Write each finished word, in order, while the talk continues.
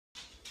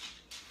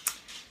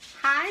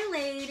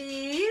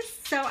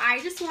I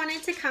just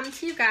wanted to come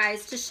to you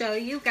guys to show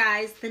you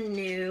guys the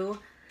new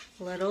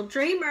little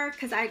dreamer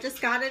because I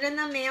just got it in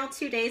the mail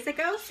 2 days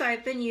ago, so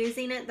I've been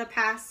using it the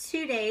past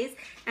 2 days,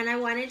 and I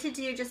wanted to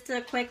do just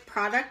a quick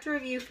product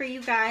review for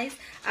you guys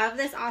of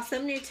this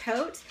awesome new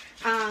tote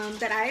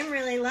that I am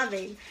really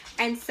loving.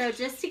 And so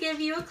just to give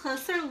you a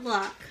closer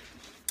look,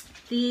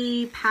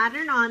 the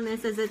pattern on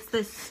this is it's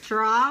the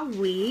straw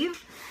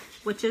weave,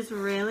 which is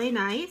really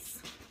nice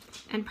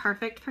and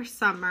perfect for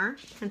summer.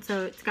 And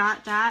so it's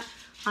got that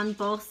on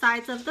both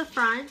sides of the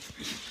front,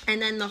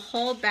 and then the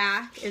whole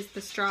back is the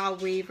straw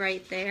weave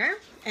right there,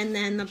 and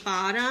then the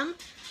bottom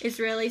is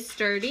really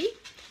sturdy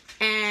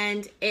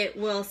and it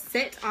will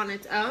sit on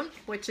its own,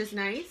 which is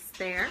nice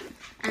there.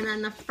 And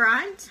then the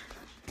front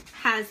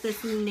has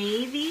this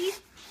navy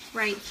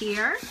right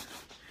here,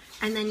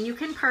 and then you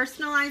can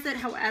personalize it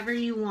however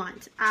you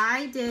want.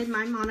 I did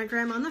my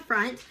monogram on the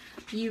front.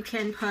 You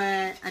can put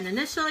an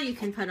initial, you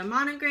can put a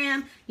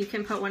monogram, you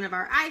can put one of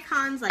our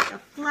icons like a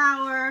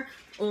flower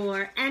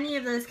or any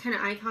of those kind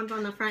of icons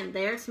on the front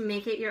there to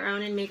make it your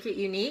own and make it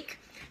unique.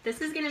 This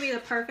is going to be the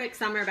perfect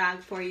summer bag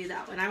for you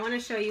though, and I want to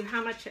show you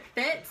how much it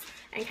fits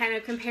and kind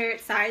of compare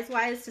it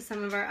size-wise to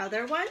some of our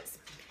other ones.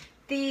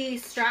 The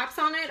straps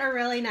on it are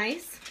really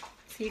nice,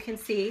 so you can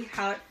see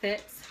how it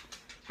fits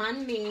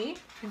on me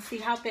and see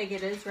how big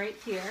it is right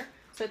here.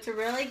 So it's a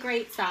really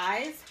great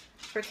size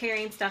for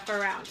carrying stuff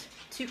around.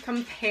 To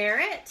compare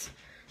it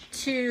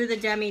to the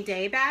Demi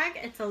Day bag,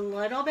 it's a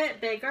little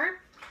bit bigger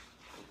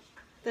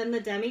than the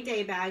Demi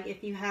Day bag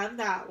if you have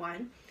that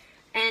one.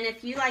 And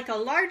if you like a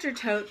larger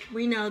tote,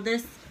 we know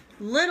this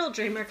little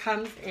dreamer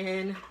comes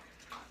in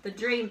the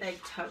Dream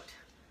Big tote,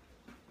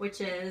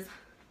 which is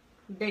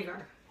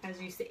bigger,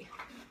 as you see.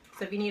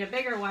 So if you need a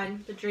bigger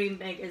one, the Dream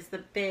Big is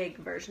the big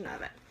version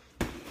of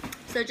it.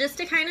 So just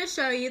to kind of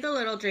show you the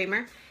little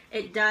dreamer,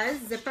 it does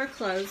zipper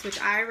close, which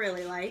I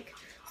really like,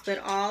 so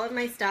that all of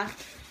my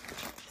stuff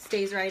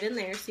stays right in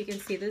there, so you can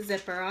see the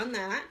zipper on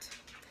that.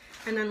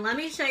 And then let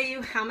me show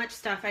you how much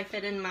stuff I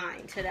fit in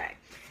mine today,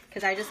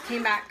 because I just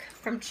came back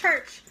from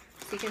church,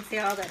 so you can see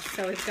all this.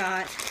 So we've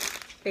got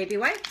baby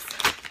wipes,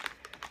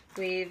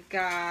 we've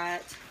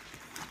got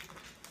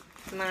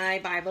my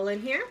Bible in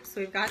here,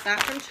 so we've got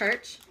that from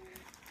church.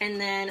 And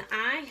then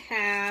I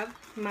have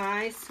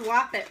my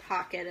Swap It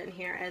pocket in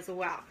here as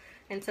well.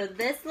 And so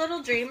this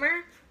little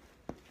dreamer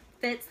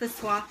fits the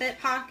Swap It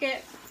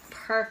pocket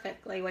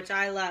perfectly, which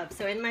I love.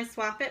 So in my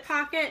Swap It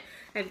pocket,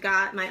 I've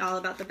got my All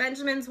About the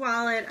Benjamins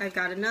wallet, I've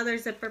got another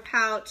zipper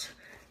pouch,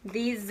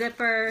 these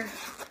zipper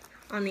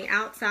on the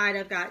outside,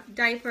 I've got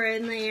diaper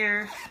in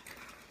there,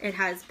 it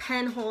has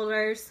pen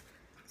holders,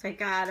 so I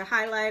got a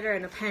highlighter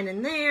and a pen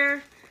in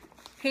there.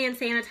 Hand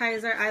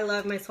sanitizer. I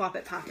love my Swap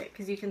It pocket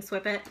because you can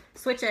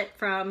switch it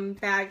from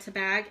bag to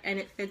bag, and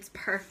it fits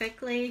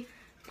perfectly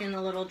in the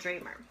little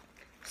dreamer.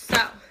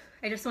 So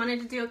I just wanted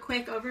to do a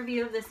quick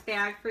overview of this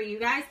bag for you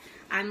guys.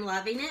 I'm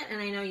loving it, and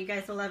I know you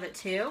guys will love it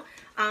too.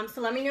 So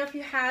let me know if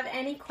you have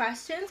any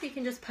questions. You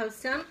can just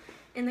post them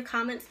in the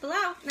comments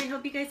below, and I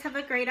hope you guys have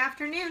a great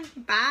afternoon.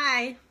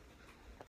 Bye.